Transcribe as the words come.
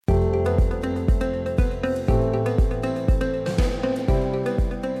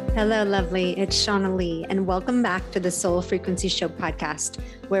Hello, lovely. It's Shauna Lee, and welcome back to the Soul Frequency Show podcast,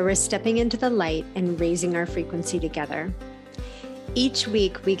 where we're stepping into the light and raising our frequency together. Each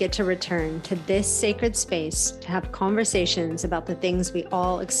week, we get to return to this sacred space to have conversations about the things we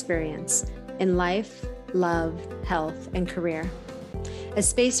all experience in life, love, health, and career. A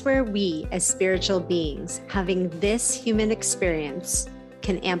space where we, as spiritual beings, having this human experience,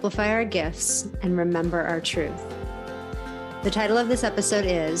 can amplify our gifts and remember our truth. The title of this episode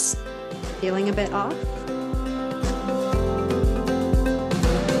is Feeling a Bit Off?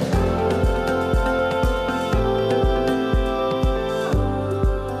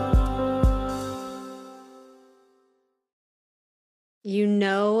 You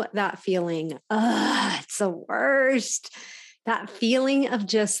know that feeling, it's the worst. That feeling of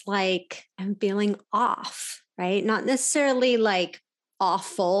just like, I'm feeling off, right? Not necessarily like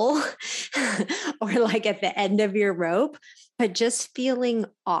awful or like at the end of your rope, but just feeling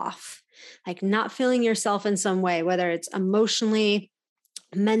off, like not feeling yourself in some way, whether it's emotionally,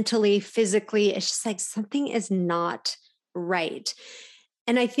 mentally, physically. It's just like something is not right.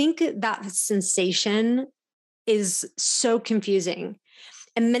 And I think that sensation is so confusing.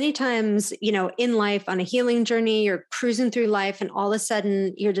 And many times, in life, on a healing journey, you're cruising through life and all of a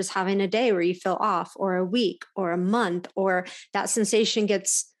sudden you're just having a day where you feel off, or a week or a month, or that sensation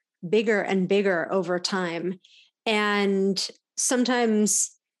gets bigger and bigger over time. And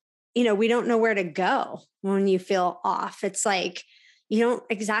sometimes, we don't know where to go when you feel off. It's like, you don't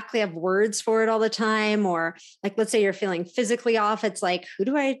exactly have words for it all the time. Or like, let's say you're feeling physically off. It's like, who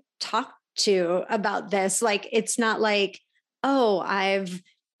do I talk to about this? Like, it's not like, oh, I've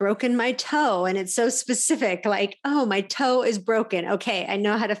broken my toe. And it's so specific, like, oh, my toe is broken. Okay, I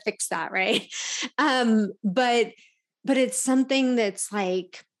know how to fix that, right? But it's something that's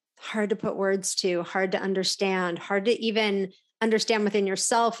like hard to put words to, hard to understand, hard to even understand within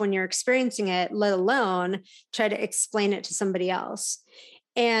yourself when you're experiencing it, let alone try to explain it to somebody else.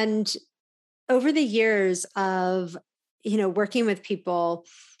 And over the years of, working with people,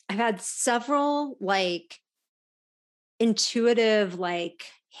 I've had several intuitive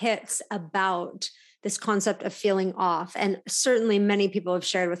hits about this concept of feeling off. And certainly many people have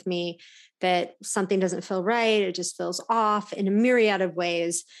shared with me that something doesn't feel right. It just feels off in a myriad of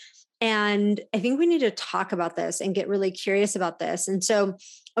ways. And I think we need to talk about this and get really curious about this. And so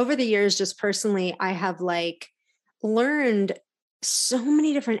over the years, just personally, I have learned so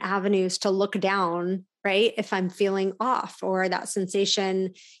many different avenues to look down, right? If I'm feeling off or that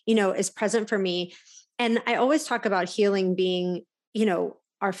sensation, is present for me. And I always talk about healing being,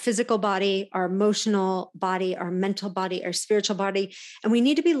 our physical body, our emotional body, our mental body, our spiritual body. And we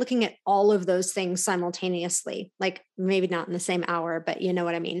need to be looking at all of those things simultaneously, like maybe not in the same hour, but you know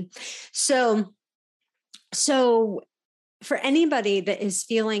what I mean? So for anybody that is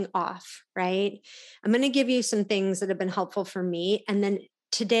feeling off, right? I'm going to give you some things that have been helpful for me. And then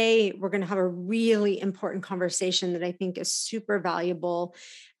today we're going to have a really important conversation that I think is super valuable.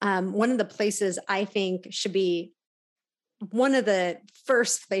 One of the places I think should be one of the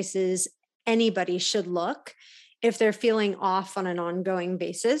first places anybody should look if they're feeling off on an ongoing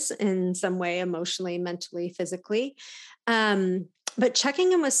basis in some way, emotionally, mentally, physically. But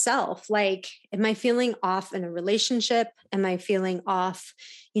checking in with self, like, am I feeling off in a relationship? Am I feeling off,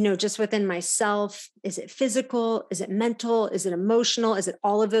 just within myself? Is it physical? Is it mental? Is it emotional? Is it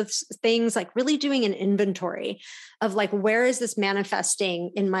all of those things? Like really doing an inventory of where is this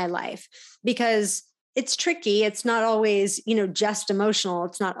manifesting in my life? Because it's tricky. It's not always, just emotional.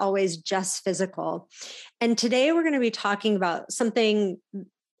 It's not always just physical. And today we're going to be talking about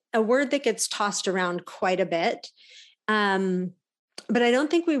a word that gets tossed around quite a bit. But I don't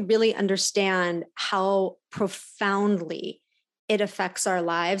think we really understand how profoundly it affects our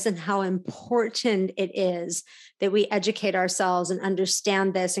lives and how important it is that we educate ourselves and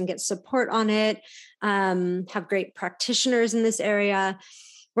understand this and get support on it, have great practitioners in this area.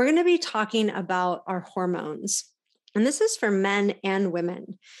 We're going to be talking about our hormones. And this is for men and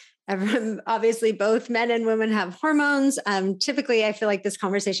women. Obviously, both men and women have hormones. Typically, I feel like this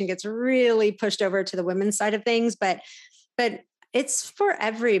conversation gets really pushed over to the women's side of things, but it's for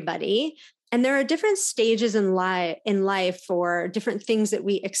everybody. And there are different stages in life for different things that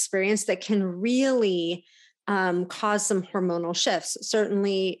we experience that can really cause some hormonal shifts.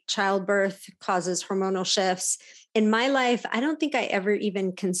 Certainly, childbirth causes hormonal shifts. In my life, I don't think I ever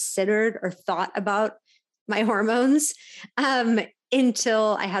even considered or thought about my hormones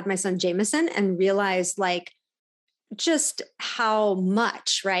until I had my son Jameson and realized just how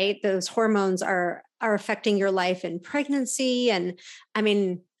much, right? Those hormones are affecting your life in pregnancy. And I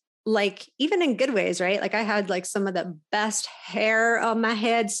mean, like even in good ways, right? Like I had like some of the best hair on my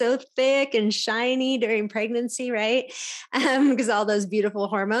head, so thick and shiny during pregnancy, right? Because all those beautiful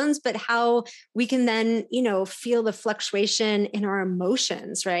hormones, but how we can then, feel the fluctuation in our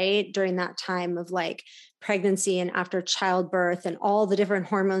emotions, right? During that time of like pregnancy and after childbirth and all the different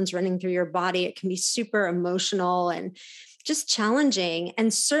hormones running through your body. It can be super emotional and just challenging.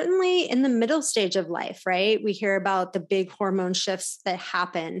 And certainly in the middle stage of life, right? We hear about the big hormone shifts that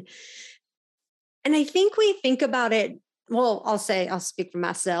happen. And I think we think about it. Well, I'll speak for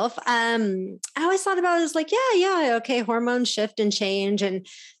myself. I always thought about it as like, yeah, okay, hormones shift and change.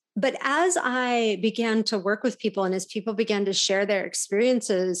 But as I began to work with people and as people began to share their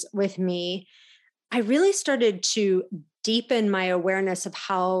experiences with me, I really started to deepen my awareness of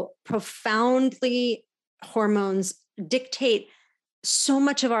how profoundly hormones dictate so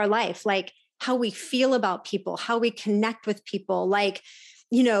much of our life, like how we feel about people, how we connect with people, like,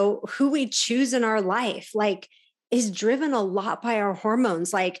 who we choose in our life, like is driven a lot by our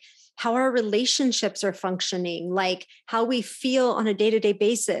hormones, like how our relationships are functioning, like how we feel on a day-to-day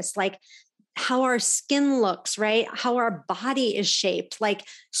basis, like how our skin looks, right? How our body is shaped. Like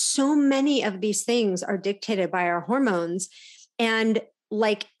so many of these things are dictated by our hormones. And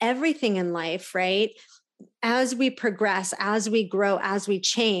like everything in life, right? As we progress, as we grow, as we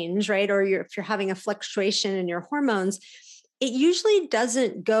change, right? Or if you're having a fluctuation in your hormones, it usually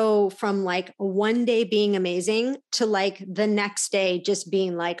doesn't go from like one day being amazing to like the next day just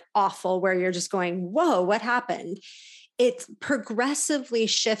being like awful, where you're just going, whoa, what happened? It progressively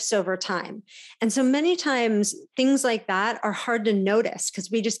shifts over time. And so many times things like that are hard to notice because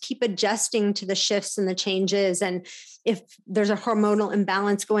we just keep adjusting to the shifts and the changes. And if there's a hormonal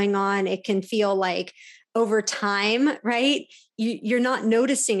imbalance going on, it can feel like over time, right? You're not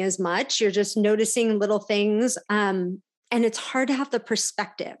noticing as much. You're just noticing little things. And it's hard to have the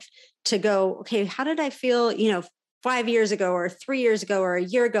perspective to go, okay, how did I feel, 5 years ago or 3 years ago or a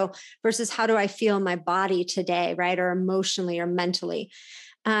year ago versus how do I feel in my body today, right? Or emotionally or mentally.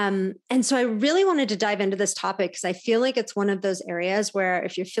 And so I really wanted to dive into this topic because I feel like it's one of those areas where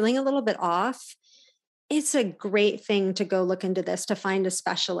if you're feeling a little bit off, it's a great thing to go look into this, to find a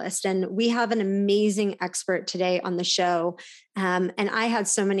specialist. And we have an amazing expert today on the show. And I had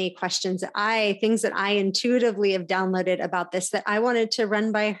so many questions things that I intuitively have downloaded about this that I wanted to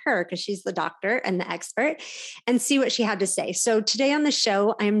run by her because she's the doctor and the expert and see what she had to say. So today on the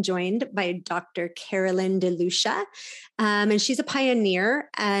show, I'm joined by Dr. Carolyn DeLucia. And she's a pioneer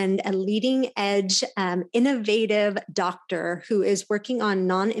and a leading edge innovative doctor who is working on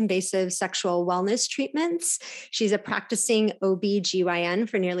non-invasive sexual wellness treatments. She's a practicing OB/GYN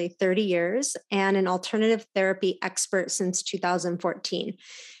for nearly 30 years and an alternative therapy expert since 2014.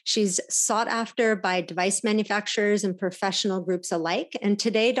 She's sought after by device manufacturers and professional groups alike. And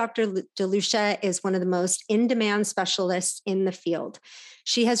today, Dr. DeLucia is one of the most in-demand specialists in the field.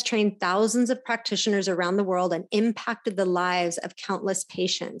 She has trained thousands of practitioners around the world and impacted the lives of countless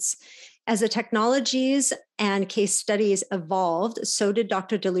patients. As the technologies and case studies evolved, so did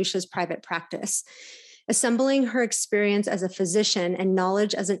Dr. DeLucia's private practice. Assembling her experience as a physician and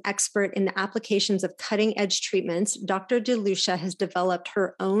knowledge as an expert in the applications of cutting-edge treatments, Dr. DeLucia has developed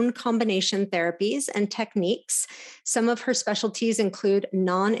her own combination therapies and techniques. Some of her specialties include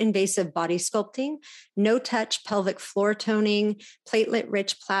non-invasive body sculpting, no-touch pelvic floor toning,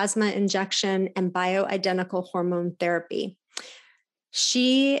 platelet-rich plasma injection, and bioidentical hormone therapy.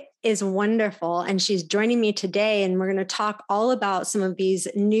 She is wonderful, and she's joining me today, and we're going to talk all about some of these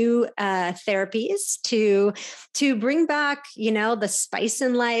new therapies to bring back, the spice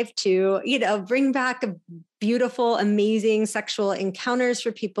in life, to bring back beautiful, amazing sexual encounters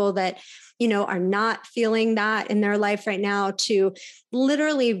for people that are not feeling that in their life right now, to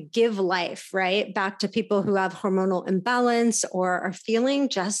literally give life, right, back to people who have hormonal imbalance or are feeling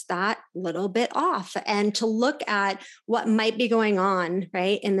just that little bit off, and to look at what might be going on,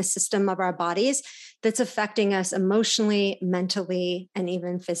 right, in the system of our bodies that's affecting us emotionally, mentally, and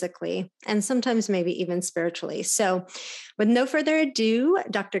even physically, and sometimes maybe even spiritually. So with no further ado,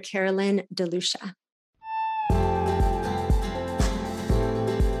 Dr. Carolyn DeLucia.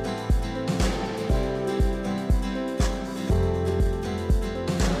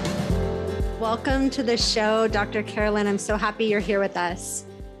 Welcome to the show, Dr. Carolyn. I'm so happy you're here with us.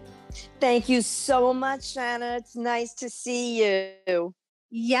 Thank you so much, Shanna. It's nice to see you.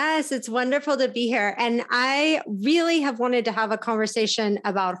 Yes, it's wonderful to be here. And I really have wanted to have a conversation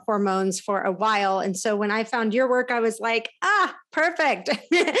about hormones for a while. And so when I found your work, I was like, perfect.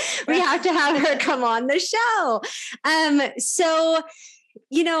 We have to have her come on the show. So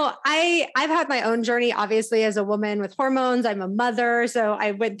I've had my own journey, obviously, as a woman with hormones. I'm a mother. So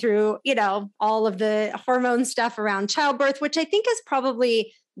I went through, all of the hormone stuff around childbirth, which I think is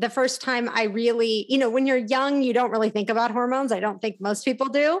probably the first time I really, when you're young, you don't really think about hormones. I don't think most people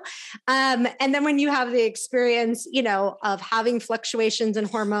do. And then when you have the experience, of having fluctuations in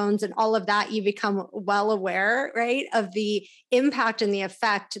hormones and all of that, you become well aware, right, of the impact and the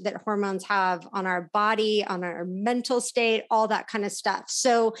effect that hormones have on our body, on our mental state, all that kind of stuff.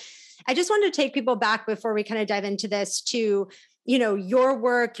 So I just wanted to take people back before we kind of dive into this to, your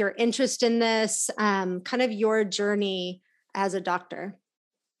work, your interest in this, kind of your journey as a doctor.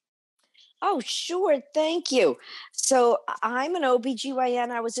 Oh, sure. Thank you. So I'm an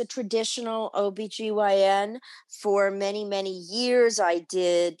OBGYN. I was a traditional OBGYN for many, many years. I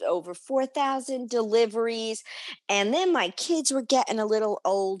did over 4,000 deliveries. And then my kids were getting a little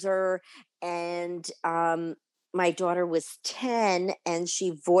older. And my daughter was 10, and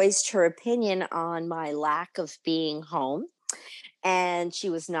she voiced her opinion on my lack of being home. And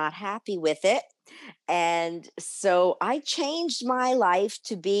she was not happy with it. And so I changed my life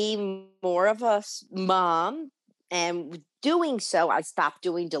to be more of a mom. And doing so, I stopped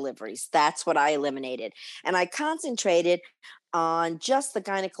doing deliveries. That's what I eliminated. And I concentrated on just the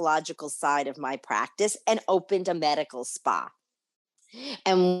gynecological side of my practice and opened a medical spa.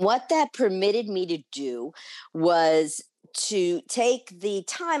 And what that permitted me to do was to take the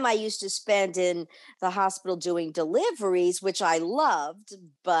time I used to spend in the hospital doing deliveries, which I loved,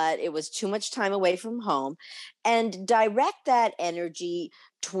 but it was too much time away from home, and direct that energy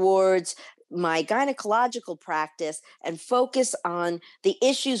towards my gynecological practice and focus on the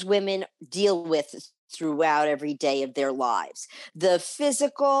issues women deal with throughout every day of their lives. The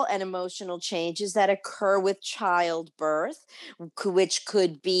physical and emotional changes that occur with childbirth, which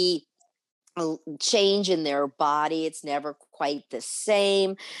could be a change in their body. It's never quite the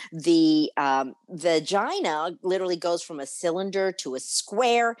same. The vagina literally goes from a cylinder to a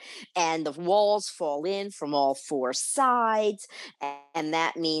square, and the walls fall in from all four sides. And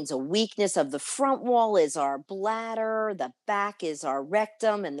that means a weakness of the front wall is our bladder, the back is our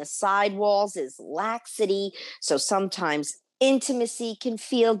rectum, and the side walls is laxity. So sometimes intimacy can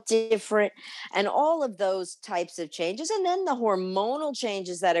feel different, and all of those types of changes. And then the hormonal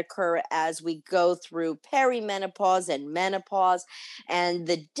changes that occur as we go through perimenopause and menopause, and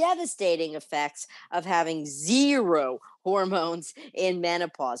the devastating effects of having zero hormones in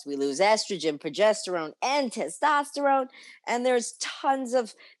menopause. We lose estrogen, progesterone, and testosterone. And there's tons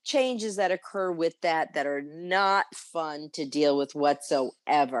of changes that occur with that are not fun to deal with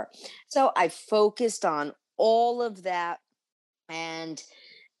whatsoever. So I focused on all of that. And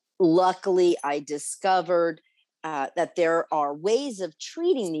luckily, I discovered that there are ways of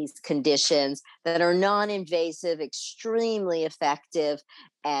treating these conditions that are non invasive, extremely effective,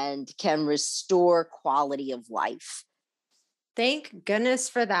 and can restore quality of life. Thank goodness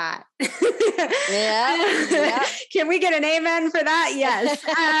for that. Yeah, yeah. Can we get an amen for that? Yes.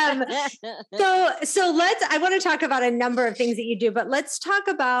 So I want to talk about a number of things that you do, but let's talk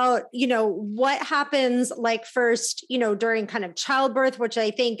about, what happens like first, during kind of childbirth, which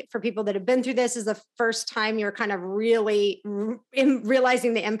I think for people that have been through this is the first time you're kind of really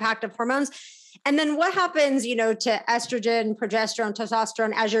realizing the impact of hormones. And then what happens, to estrogen, progesterone,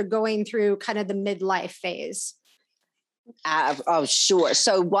 testosterone as you're going through kind of the midlife phase? Oh, sure.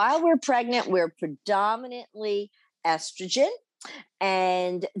 So while we're pregnant, we're predominantly estrogen.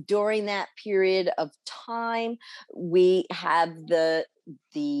 And during that period of time, we have the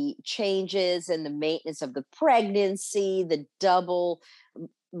changes and the maintenance of the pregnancy, the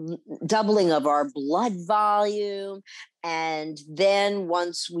doubling of our blood volume. And then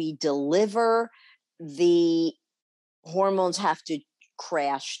once we deliver, the hormones have to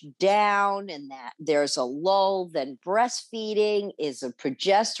crash down, and that there's a lull. Then breastfeeding is a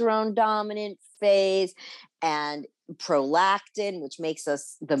progesterone dominant phase, and prolactin, which makes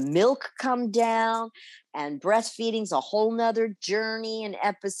us the milk come down. And breastfeeding's a whole nother journey and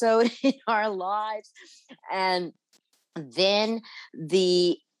episode in our lives. And then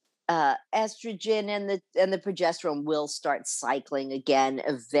the estrogen and the progesterone will start cycling again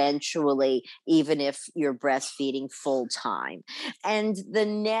eventually, even if you're breastfeeding full time. And the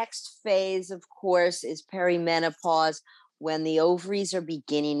next phase, of course, is perimenopause, when the ovaries are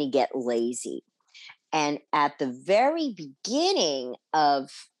beginning to get lazy. And at the very beginning of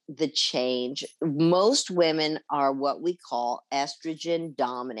the change, most women are what we call estrogen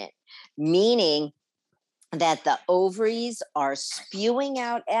dominant, meaning that the ovaries are spewing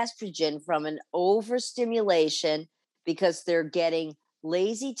out estrogen from an overstimulation because they're getting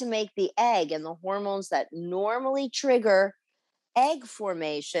lazy to make the egg, and the hormones that normally trigger egg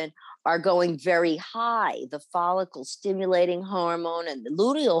formation are going very high. The follicle stimulating hormone and the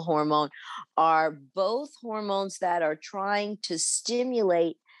luteal hormone are both hormones that are trying to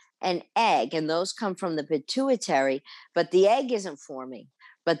stimulate an egg, and those come from the pituitary, but the egg isn't forming.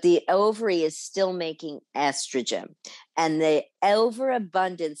 But the ovary is still making estrogen. And the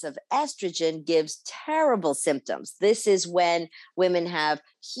overabundance of estrogen gives terrible symptoms. This is when women have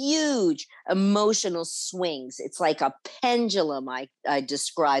huge emotional swings. It's like a pendulum, I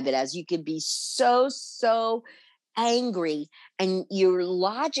describe it as. You can be so angry, and you're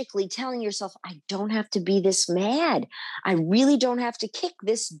logically telling yourself, I don't have to be this mad. I really don't have to kick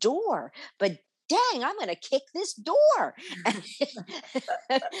this door. But dang, I'm going to kick this door.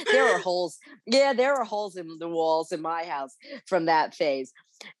 There are holes. Yeah, there are holes in the walls in my house from that phase.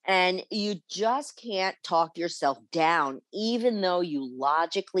 And you just can't talk yourself down, even though you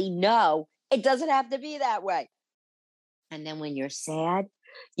logically know it doesn't have to be that way. And then when you're sad,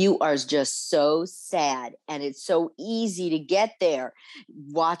 you are just so sad. And it's so easy to get there.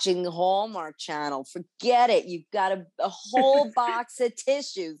 Watching the Hallmark Channel, forget it. You've got a whole box of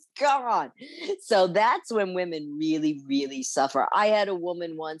tissues gone. So that's when women really, really suffer. I had a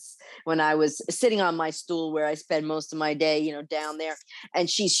woman once when I was sitting on my stool where I spend most of my day, down there, and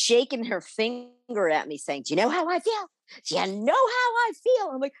she's shaking her finger at me saying, do you know how I feel? Do you know how I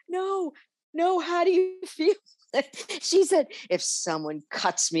feel? I'm like, no, how do you feel? She said, if someone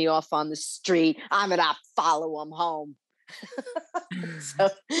cuts me off on the street, I'm going to follow them home. So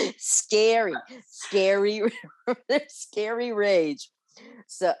scary, scary rage.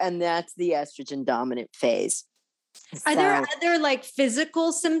 So, and that's the estrogen dominant phase. Are there other like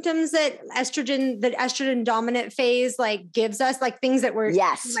physical symptoms that estrogen dominant phase like gives us, like things that we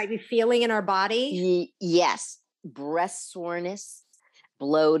might be feeling in our body? Yes. Breast soreness,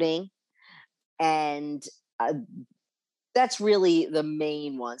 bloating, and that's really the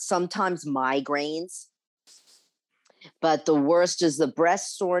main one. Sometimes migraines, but the worst is the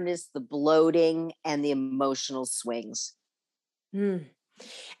breast soreness, the bloating, and the emotional swings.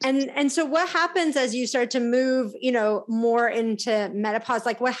 And so what happens as you start to move, more into menopause?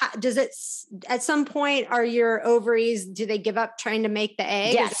 Like does it, at some point, are your ovaries, do they give up trying to make the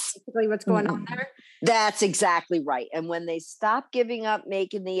egg? Yes. Is that basically what's going on there? That's exactly right. And when they stop giving up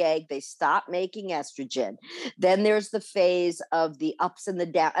making the egg, they stop making estrogen. Then there's the phase of the ups and the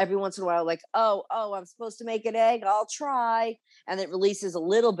downs. Every once in a while, like, oh, I'm supposed to make an egg. I'll try. And it releases a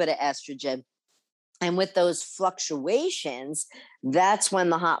little bit of estrogen. And with those fluctuations, that's when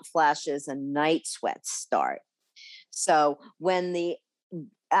the hot flashes and night sweats start. So when the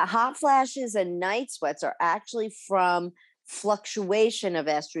hot flashes and night sweats are actually from fluctuation of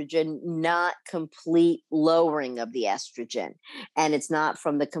estrogen, not complete lowering of the estrogen. And it's not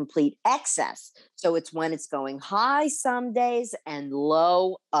from the complete excess. So it's when it's going high some days and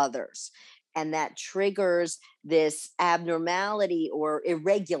low others. And that triggers this abnormality or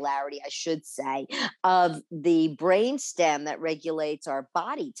irregularity, I should say, of the brainstem that regulates our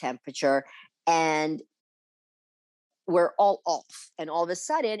body temperature. And we're all off. And all of a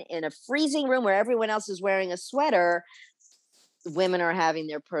sudden, in a freezing room where everyone else is wearing a sweater, women are having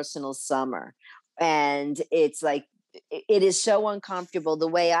their personal summer. And it's like, it is so uncomfortable. The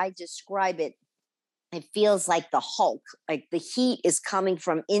way I describe it, it feels like the Hulk, like the heat is coming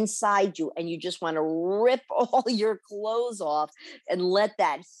from inside you and you just want to rip all your clothes off and let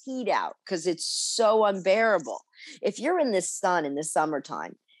that heat out because it's so unbearable. If you're in the sun in the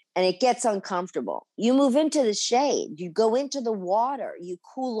summertime and it gets uncomfortable, you move into the shade, you go into the water, you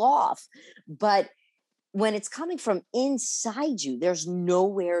cool off. But when it's coming from inside you, there's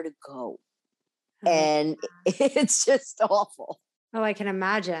nowhere to go. And it's just awful. Oh, I can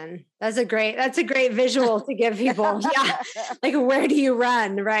imagine. That's a great visual to give people. Yeah. Like, where do you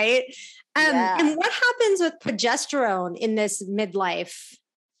run? Right. And what happens with progesterone in this midlife?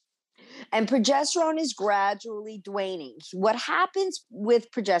 And progesterone is gradually waning. What happens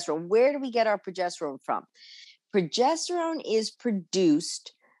with progesterone? Where do we get our progesterone from? Progesterone is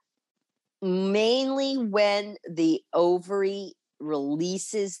produced mainly when the ovary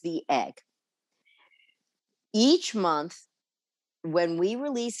releases the egg. Each month, when we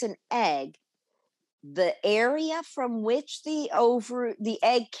release an egg, the area from which the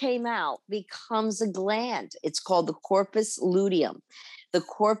egg came out becomes a gland. It's called the corpus luteum. The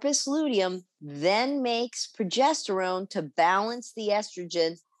corpus luteum then makes progesterone to balance the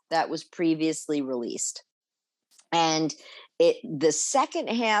estrogen that was previously released. And the second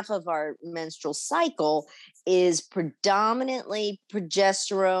half of our menstrual cycle is predominantly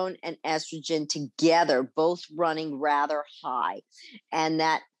progesterone and estrogen together, both running rather high. And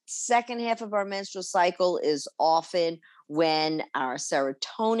that second half of our menstrual cycle is often when our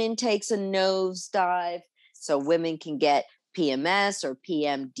serotonin takes a nosedive. So women can get PMS or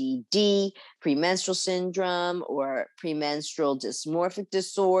PMDD, premenstrual syndrome, or premenstrual dysmorphic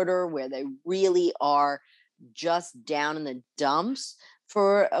disorder, where they really are just down in the dumps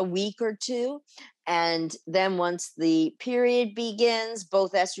for a week or two. And then once the period begins,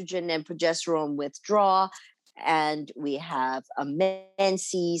 both estrogen and progesterone withdraw, and we have a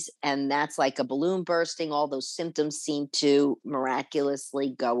menses, and that's like a balloon bursting. All those symptoms seem to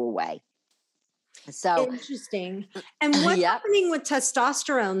miraculously go away. So, Interesting. And what's yep. happening with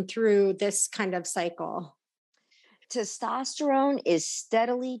testosterone through this kind of cycle? Testosterone is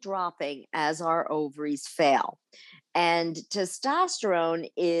steadily dropping as our ovaries fail. And testosterone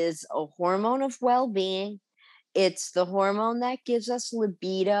is a hormone of well being. It's the hormone that gives us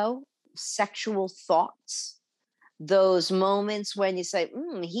libido, sexual thoughts, those moments when you say,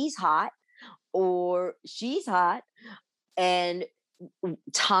 he's hot or she's hot, and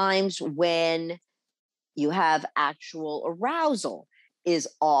times when you have actual arousal is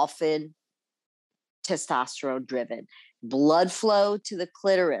often testosterone driven. Blood flow to the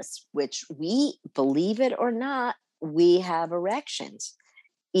clitoris, which we, believe it or not, we have erections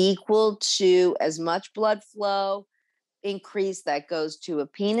equal to as much blood flow increase that goes to a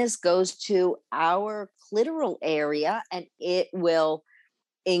penis goes to our clitoral area, and it will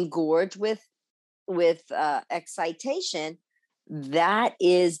engorge with excitation. That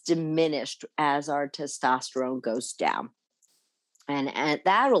is diminished as our testosterone goes down, and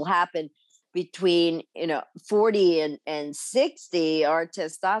that will happen between 40 and 60. Our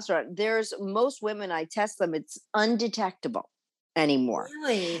testosterone, there's most women, I test them, it's undetectable anymore.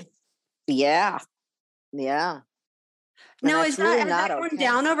 Really? Yeah. Now, That's is really that, has not that gone okay.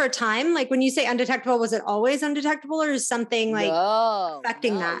 down over time? Like when you say undetectable, was it always undetectable, or is something like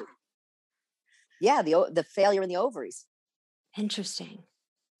affecting that? Yeah, the failure in the ovaries. Interesting.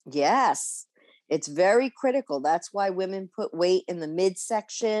 Yes, it's very critical. That's why women put weight in the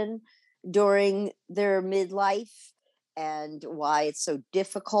midsection during their midlife, and why it's so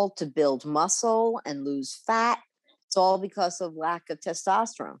difficult to build muscle and lose fat. It's all because of lack of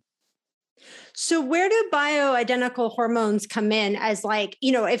testosterone. So where do bioidentical hormones come in as, like,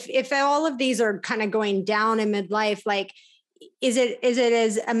 if all of these are kind of going down in midlife, like, is it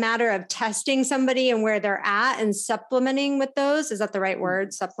as a matter of testing somebody and where they're at and supplementing with those? Is that the right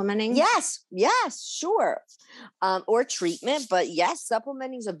word? Supplementing? Yes, sure. Or treatment, but yes,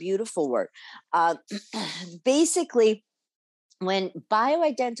 supplementing is a beautiful word. Basically, when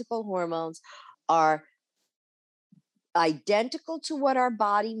bioidentical hormones are identical to what our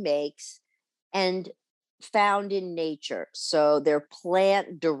body makes and found in nature, so they're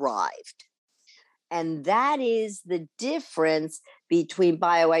plant derived. And that is the difference between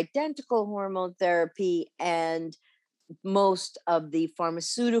bioidentical hormone therapy and most of the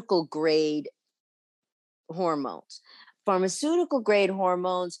pharmaceutical grade hormones. Pharmaceutical grade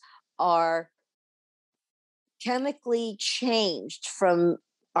hormones are chemically changed from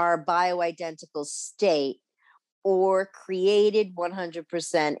our bioidentical state or created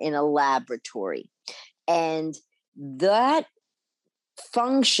 100% in a laboratory. And that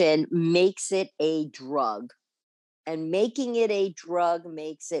function makes it a drug. And making it a drug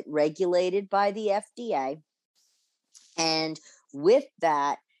makes it regulated by the FDA. And with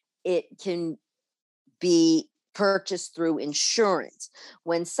that, it can be purchased through insurance.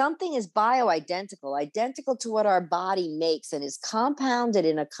 When something is bioidentical, identical to what our body makes, and is compounded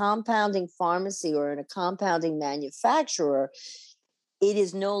in a compounding pharmacy or in a compounding manufacturer, it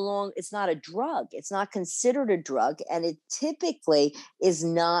is no longer, it's not a drug. It's not considered a drug, and it typically is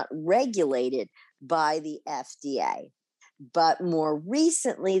not regulated by the FDA. But more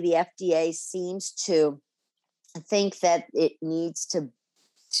recently, the FDA seems to think that it needs to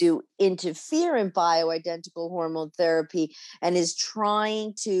interfere in bioidentical hormone therapy, and is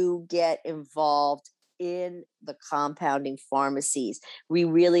trying to get involved in the compounding pharmacies. We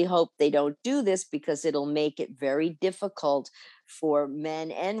really hope they don't do this, because it'll make it very difficult for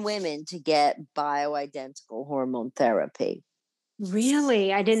men and women to get bioidentical hormone therapy.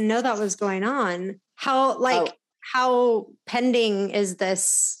 Really? I didn't know that was going on. How pending is this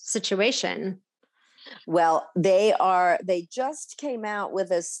situation? Well, they just came out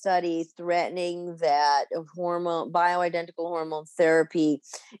with a study threatening that bioidentical hormone therapy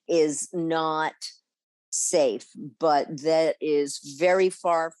is not safe, but that is very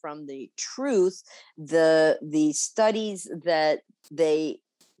far from the truth. The studies that they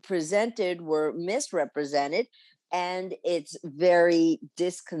presented were misrepresented, and it's very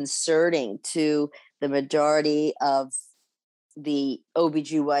disconcerting to the majority of the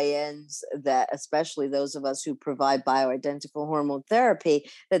OBGYNs, that especially those of us who provide bioidentical hormone therapy,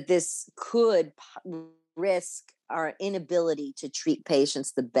 that this could risk our inability to treat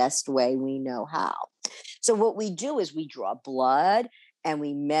patients the best way we know how. So what we do is we draw blood and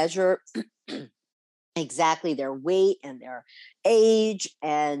we measure exactly their weight and their age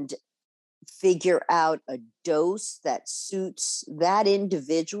and figure out a dose that suits that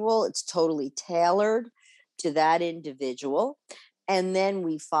individual. It's totally tailored to that individual. And then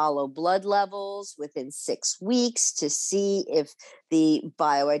we follow blood levels within 6 weeks to see if the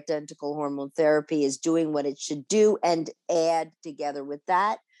bioidentical hormone therapy is doing what it should do, and add together with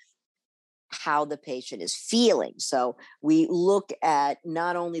that how the patient is feeling. So we look at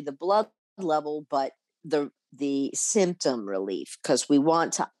not only the blood level, but the symptom relief, because we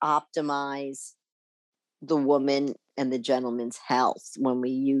want to optimize the woman and the gentleman's health when we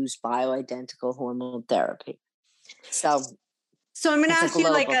use bioidentical hormone therapy. So So I'm going to it's a ask you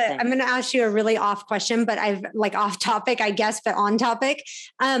global thing. I'm going to ask you a really off question, but I've like off topic, I guess, but on topic.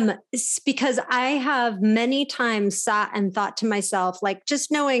 Because I have many times sat and thought to myself, like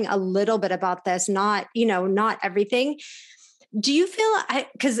just knowing a little bit about this, not, not everything. Do you feel,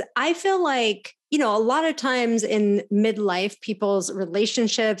 because I feel like, a lot of times in midlife, people's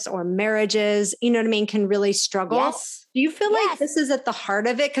relationships or marriages, you know what I mean, can really struggle. Yes. Do you feel like this is at the heart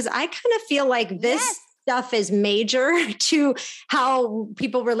of it? Because I kind of feel like this stuff is major to how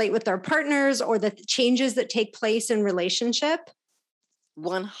people relate with their partners or the changes that take place in relationship.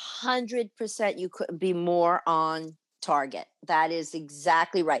 100%. You couldn't be more on target. That is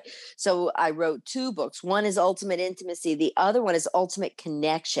exactly right. So I wrote 2 books. One is Ultimate Intimacy. The other one is Ultimate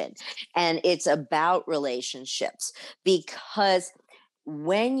Connection. And it's about relationships, because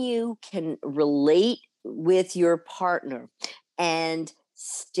when you can relate with your partner and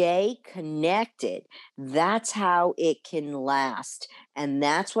stay connected, that's how it can last. And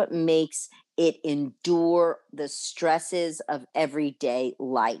that's what makes it endure the stresses of everyday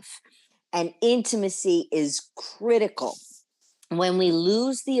life. And intimacy is critical. When we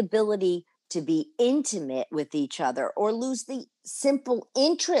lose the ability to be intimate with each other, or lose the simple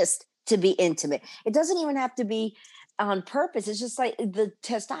interest to be intimate, it doesn't even have to be on purpose. It's just like the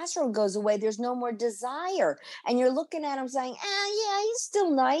testosterone goes away. There's no more desire. And you're looking at him saying, yeah, he's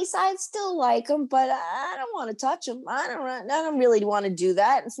still nice. I still like him, but I don't want to touch him. I don't really want to do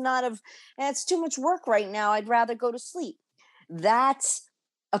that. It's too much work right now. I'd rather go to sleep. That's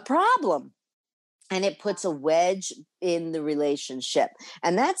a problem. And it puts a wedge in the relationship.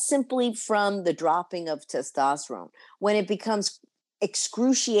 And that's simply from the dropping of testosterone. When it becomes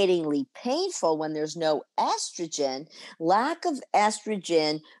excruciatingly painful, when there's no estrogen, lack of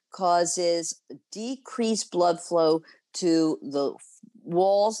estrogen causes decreased blood flow to the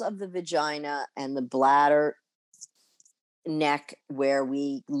walls of the vagina and the bladder, neck, where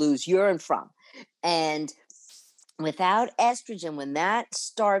we lose urine from. And without estrogen, when that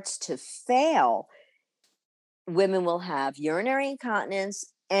starts to fail, women will have urinary incontinence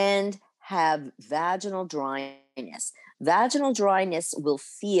and have vaginal dryness. Vaginal dryness will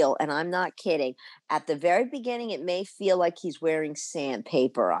feel, and I'm not kidding, at the very beginning, it may feel like he's wearing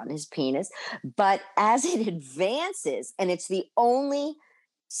sandpaper on his penis, but as it advances, and it's the only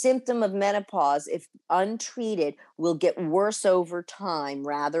symptom of menopause, if untreated, will get worse over time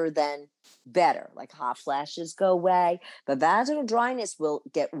rather than better. Like hot flashes go away, but vaginal dryness will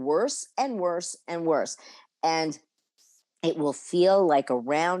get worse and worse and worse. And it will feel like a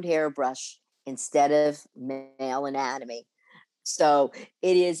round hairbrush instead of male anatomy. So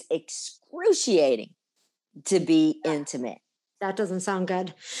it is excruciating to be intimate. That doesn't sound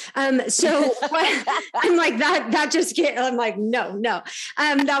good. So I'm like that just can't, I'm like, no,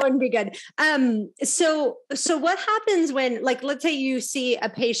 that wouldn't be good. So what happens when, like, let's say you see a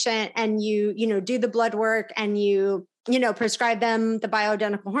patient and you do the blood work and you prescribe them the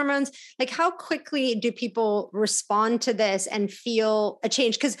bioidentical hormones, like how quickly do people respond to this and feel a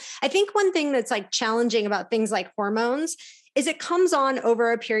change? Because I think one thing that's like challenging about things like hormones is it comes on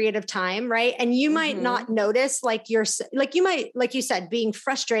over a period of time, right? And you might not notice, like you might, like you said, being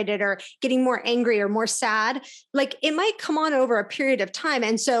frustrated or getting more angry or more sad, like it might come on over a period of time.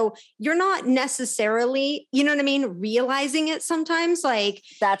 And so you're not necessarily, you know what I mean, realizing it sometimes. Like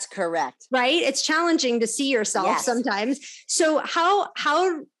that's correct. Right? It's challenging to see yourself sometimes. So how,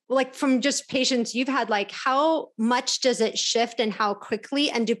 like from just patients you've had, like how much does it shift and how quickly?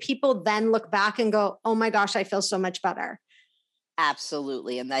 And do people then look back and go, oh my gosh, I feel so much better?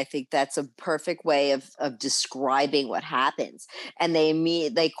 Absolutely. And I think that's a perfect way of describing what happens. And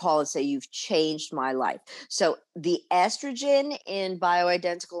they call and say, you've changed my life. So the estrogen in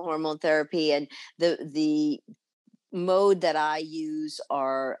bioidentical hormone therapy and the mode that I use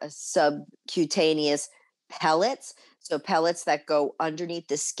are subcutaneous pellets. So pellets that go underneath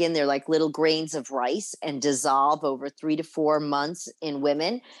the skin, they're like little grains of rice and dissolve over 3 to 4 months in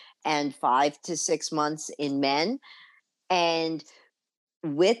women and 5 to 6 months in men. And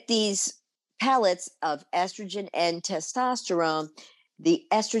with these pellets of estrogen and testosterone, the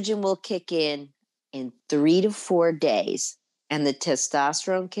estrogen will kick in 3 to 4 days, and the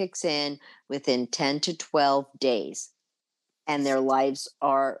testosterone kicks in within 10 to 12 days. And their lives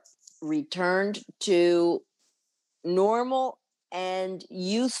are returned to normal and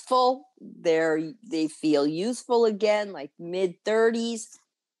youthful. They feel youthful again, like mid-30s,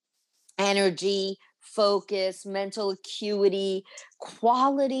 energy, focus, mental acuity,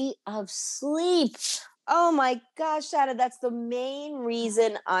 quality of sleep. Oh my gosh, Shada, that's the main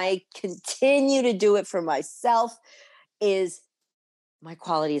reason I continue to do it for myself is my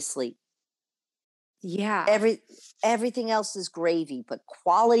quality of sleep. Yeah. Everything else is gravy, but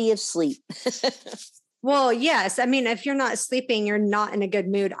quality of sleep. Well, yes. I mean, if you're not sleeping, you're not in a good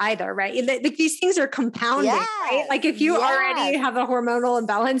mood either, right? Like these things are compounding, right? Yes, Like if you already yes. have a hormonal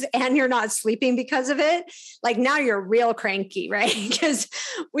imbalance and you're not sleeping because of it, like now you're real cranky, right? Because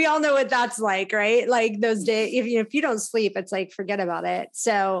we all know what that's like, right? Like those days, if you don't sleep, it's like forget about it.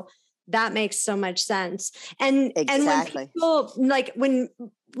 So that makes so much sense. And when Exactly. people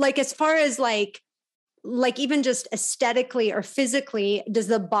like as far as like even just aesthetically or physically, does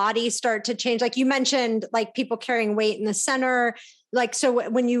the body start to change? Like you mentioned, like people carrying weight in the center. Like, so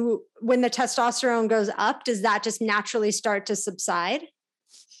when the testosterone goes up, does that just naturally start to subside?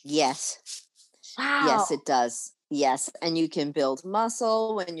 Yes. Wow. Yes, it does. Yes. And you can build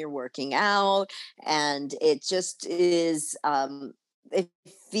muscle when you're working out. And it just is, it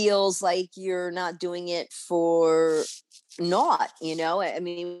feels like you're not doing it for naught, you know? I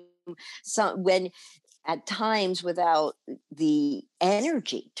mean, when at times without the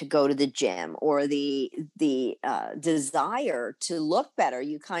energy to go to the gym or the desire to look better,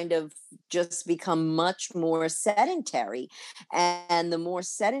 you kind of just become much more sedentary. And the more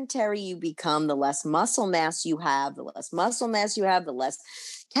sedentary you become, the less muscle mass you have. The less muscle mass you have, the less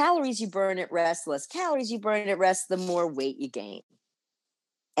calories you burn at rest. The less calories you burn at rest, the more weight you gain.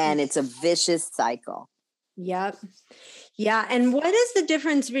 And it's a vicious cycle. Yep. Yeah. And what is the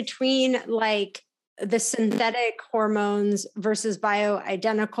difference between like the synthetic hormones versus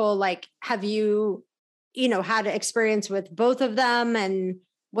bioidentical? Like, have you, had experience with both of them, and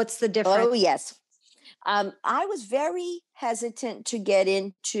what's the difference? Oh, yes. I was very hesitant to get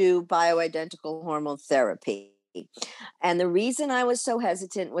into bioidentical hormone therapy. And the reason I was so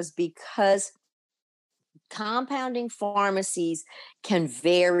hesitant was because compounding pharmacies can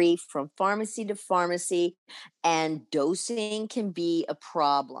vary from pharmacy to pharmacy, and dosing can be a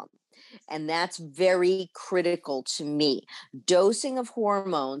problem. And that's very critical to me. Dosing of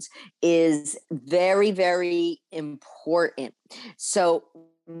hormones is very, very important. So,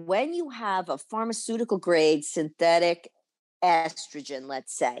 when you have a pharmaceutical grade synthetic estrogen,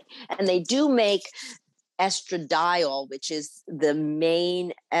 let's say, and they do make estradiol, which is the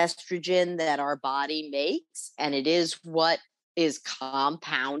main estrogen that our body makes, and it is what is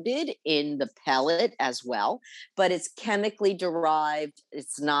compounded in the pellet as well, but it's chemically derived,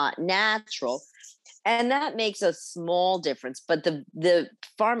 it's not natural. And that makes a small difference. But the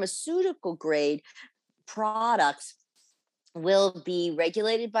pharmaceutical grade products will be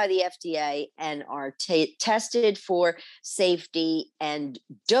regulated by the FDA and are tested for safety and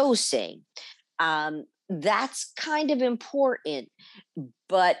dosing. That's kind of important.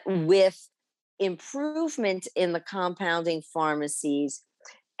 But with improvement in the compounding pharmacies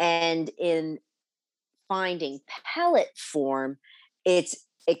and in finding pellet form, it's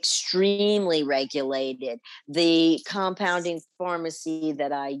extremely regulated. The compounding pharmacy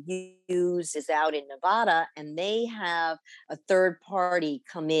that I use is out in Nevada, and they have a third party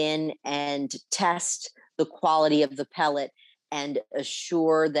come in and test the quality of the pellet and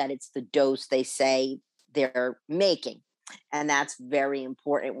assure that it's the dose they say they're making. And that's very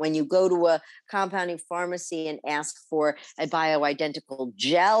important. When you go to a compounding pharmacy and ask for a bioidentical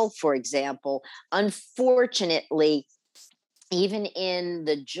gel, for example, unfortunately, even in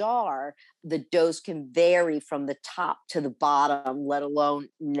the jar, the dose can vary from the top to the bottom, let alone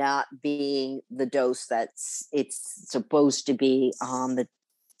not being the dose it's supposed to be on the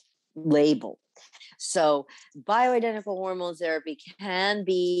label. So bioidentical hormone therapy can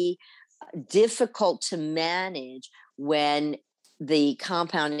be difficult to manage when the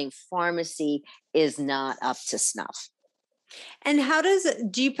compounding pharmacy is not up to snuff. And how do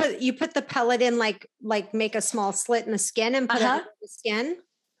you put the pellet in like make a small slit in the skin and put it under the skin?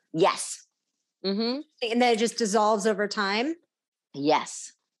 Yes. Mm-hmm. And then it just dissolves over time.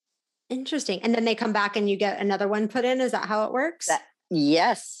 Yes. Interesting. And then they come back and you get another one put in. Is that how it works?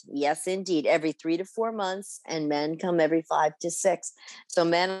 Yes, yes, indeed. Every 3 to 4 months, and men come every 5 to 6. So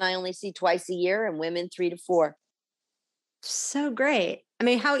men I only see twice a year, and women 3 to 4. So great. I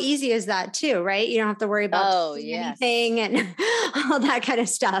mean, how easy is that too, right? You don't have to worry about Oh, doing yes. anything and all that kind of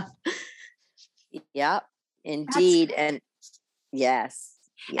stuff. Yep, That's indeed. And yes,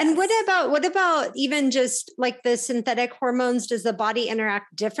 And yes. what about even just like the synthetic hormones? Does the body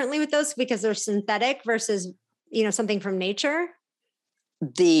interact differently with those because they're synthetic versus, something from nature?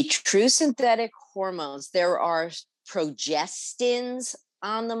 The true synthetic hormones, there are progestins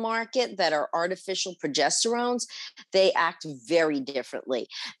on the market that are artificial progesterones. They act very differently.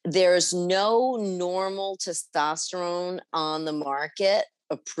 There's no normal testosterone on the market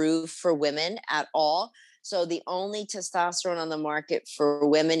approved for women at all. So the only testosterone on the market for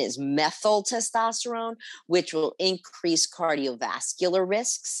women is methyl testosterone, which will increase cardiovascular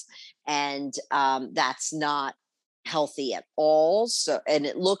risks. And that's not healthy at all. So, and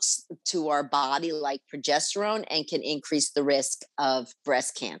it looks to our body like progesterone and can increase the risk of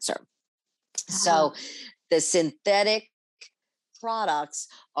breast cancer. So, the synthetic products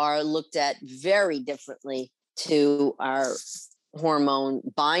are looked at very differently to our hormone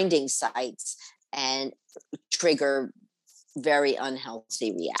binding sites and trigger very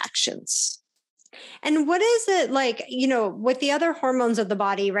unhealthy reactions. And what is it like, with the other hormones of the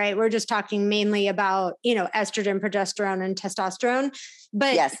body, right? We're just talking mainly about, estrogen, progesterone, and testosterone.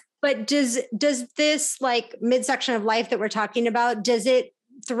 But Yes. but does this like midsection of life that we're talking about, does it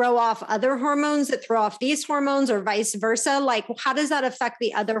throw off other hormones that throw off these hormones or vice versa? Like how does that affect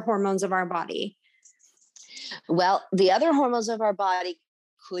the other hormones of our body? Well, the other hormones of our body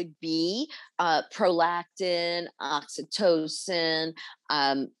could be prolactin, oxytocin,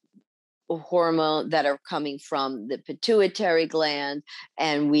 hormone that are coming from the pituitary gland,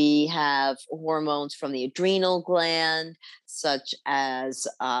 and we have hormones from the adrenal gland such as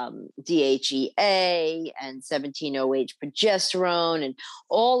DHEA and 17-OH progesterone, and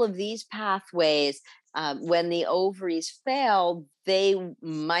all of these pathways. When the ovaries fail, they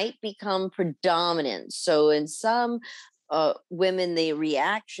might become predominant. So in some women, the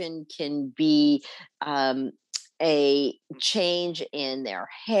reaction can be a change in their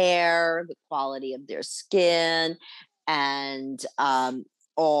hair, the quality of their skin, and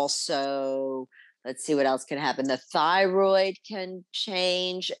also, let's see what else can happen. The thyroid can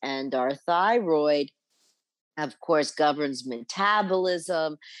change, and our thyroid, of course, governs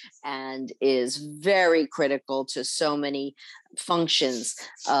metabolism and is very critical to so many functions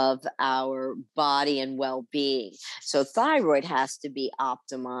of our body and well-being. So thyroid has to be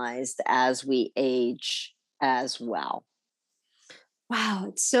optimized as we age as well. Wow,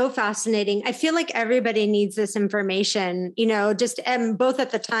 it's so fascinating. I feel like everybody needs this information, just both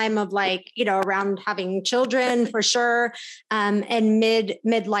at the time of like, around having children for sure, and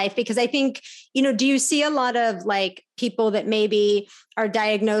midlife, because I think, do you see a lot of like people that maybe are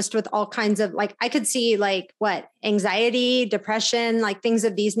diagnosed with all kinds of like, I could see like what anxiety, depression, like things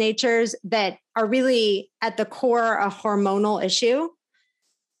of these natures that are really at the core a hormonal issue?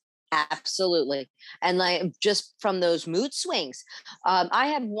 Absolutely. And like just from those mood swings, I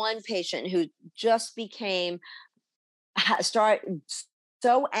had one patient who just became start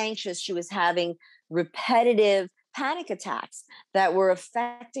so anxious. She was having repetitive panic attacks that were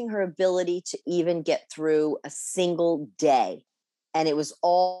affecting her ability to even get through a single day. And it was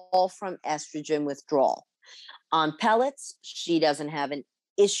all from estrogen withdrawal. On pellets, she doesn't have an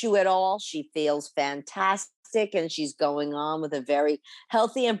issue at all. She feels fantastic and she's going on with a very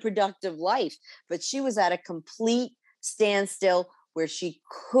healthy and productive life. But she was at a complete standstill where she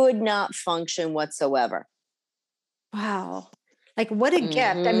could not function whatsoever. Wow. Like what a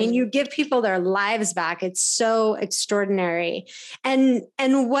gift. I mean, Mm-hmm. you give people their lives back. It's so extraordinary. And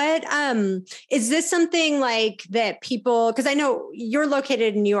what is this something like that people, because I know you're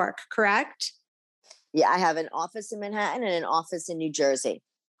located in New York, correct? Yeah, I have an office in Manhattan and an office in New Jersey.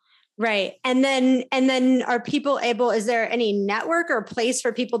 Right. And then are people able, is there any network or place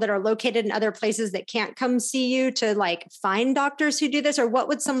for people that are located in other places that can't come see you to like find doctors who do this? Or what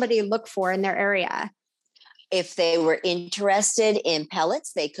would somebody look for in their area? If they were interested in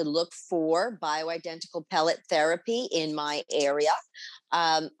pellets, they could look for bioidentical pellet therapy in my area.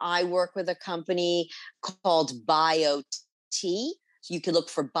 I work with a company called BioT. You can look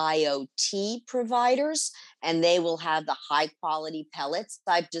for BioT providers, and they will have the high quality pellets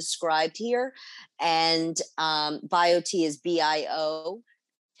I've described here. And BioT is BIO,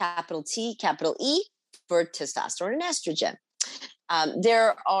 capital T, capital E, for testosterone and estrogen.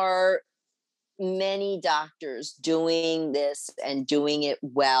 There are many doctors doing this and doing it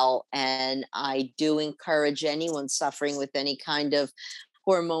well. And I do encourage anyone suffering with any kind of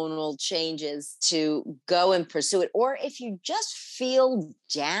hormonal changes to go and pursue it. Or if you just feel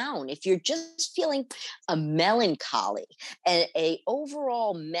down, if you're just feeling a melancholy, and a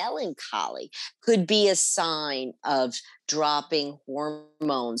overall melancholy could be a sign of dropping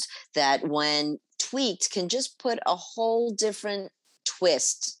hormones that, when tweaked, can just put a whole different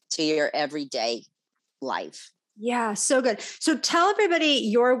twist to your everyday life. Yeah, so good. So tell everybody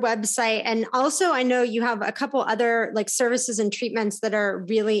your website. And also, I know you have a couple other like services and treatments that are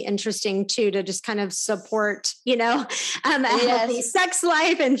really interesting too, to just kind of support, a healthy sex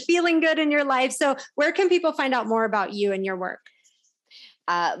life and feeling good in your life. So where can people find out more about you and your work?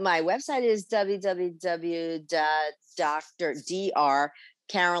 My website is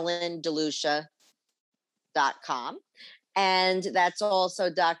www.drcarolyndelucia.com. And that's also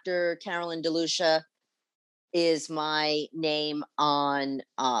Dr. Carolyn DeLucia is my name on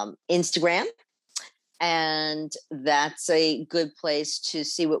Instagram. And that's a good place to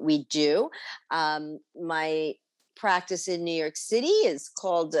see what we do. My practice in New York City is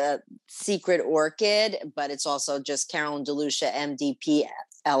called Secret Orchid, but it's also just Carolyn DeLucia, MDP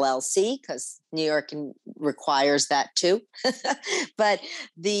LLC, because New York requires that too. But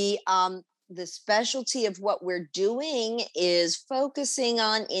the specialty of what we're doing is focusing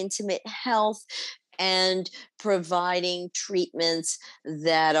on intimate health and providing treatments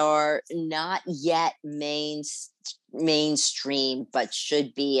that are not yet mainstream, but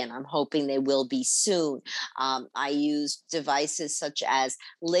should be, and I'm hoping they will be soon. I use devices such as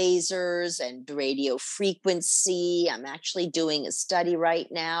lasers and radio frequency. I'm actually doing a study right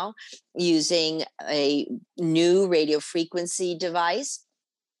now using a new radio frequency device.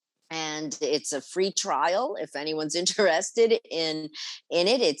 And it's a free trial if anyone's interested in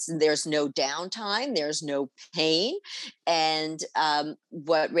it. There's no downtime, there's no pain. And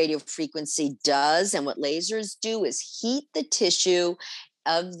what radio frequency does and what lasers do is heat the tissue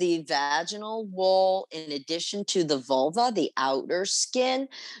of the vaginal wall in addition to the vulva, the outer skin,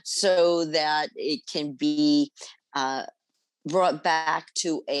 so that it can be brought back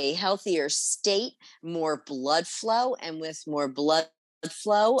to a healthier state, more blood flow, and with more blood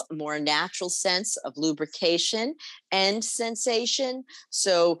flow, more natural sense of lubrication and sensation.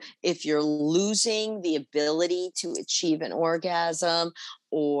 So if you're losing the ability to achieve an orgasm,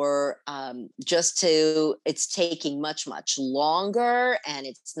 or it's taking much, much longer and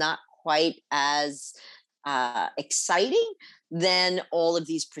it's not quite as exciting, then all of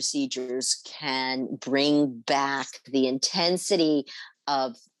these procedures can bring back the intensity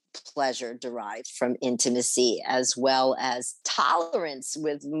of pleasure derived from intimacy, as well as tolerance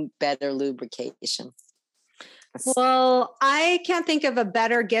with better lubrication. Well, I can't think of a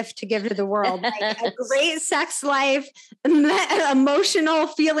better gift to give to the world. Like a great sex life, emotional,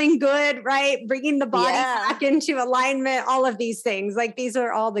 feeling good, right? Bringing the body back into alignment, all of these things. Like these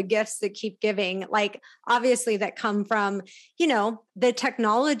are all the gifts that keep giving, like obviously that come from, the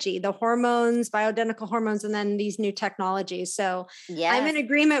technology, the hormones, bioidentical hormones, and then these new technologies. So I'm in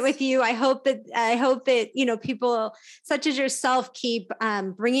agreement with you. I hope that, people such as yourself keep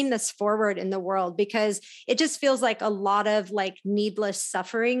bringing this forward in the world, because it just feels like a lot of like needless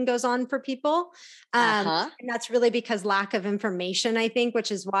suffering goes on for people. And that's really because lack of information, I think,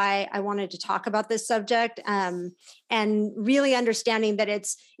 which is why I wanted to talk about this subject. And really understanding that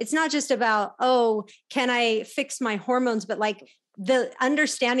it's not just about, can I fix my hormones, but like the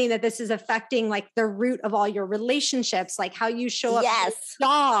understanding that this is affecting like the root of all your relationships, like how you show up at your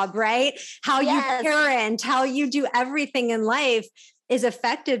job, right? How you parent, how you do everything in life is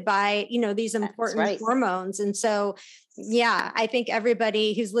affected by, these important hormones. And so, I think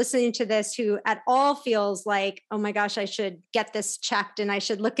everybody who's listening to this who at all feels like, oh my gosh, I should get this checked and I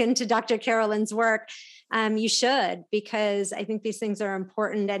should look into Dr. Carolyn's work. You should, because I think these things are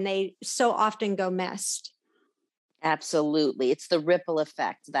important and they so often go missed. Absolutely. It's the ripple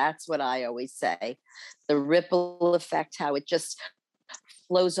effect. That's what I always say. The ripple effect, how it just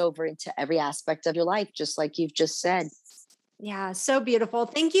flows over into every aspect of your life, just like you've just said. Yeah, so beautiful.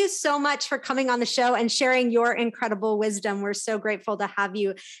 Thank you so much for coming on the show and sharing your incredible wisdom. We're so grateful to have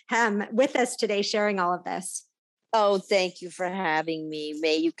you with us today, sharing all of this. Oh, thank you for having me.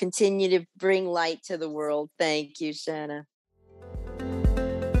 May you continue to bring light to the world. Thank you, Shanna.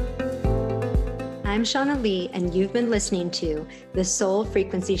 I'm Shauna Lee, and you've been listening to the Soul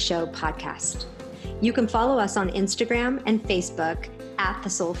Frequency Show podcast. You can follow us on Instagram and Facebook at The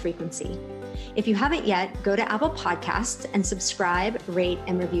Soul Frequency. If you haven't yet, go to Apple Podcasts and subscribe, rate,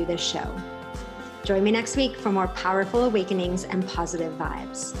 and review this show. Join me next week for more powerful awakenings and positive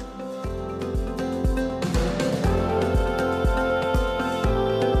vibes.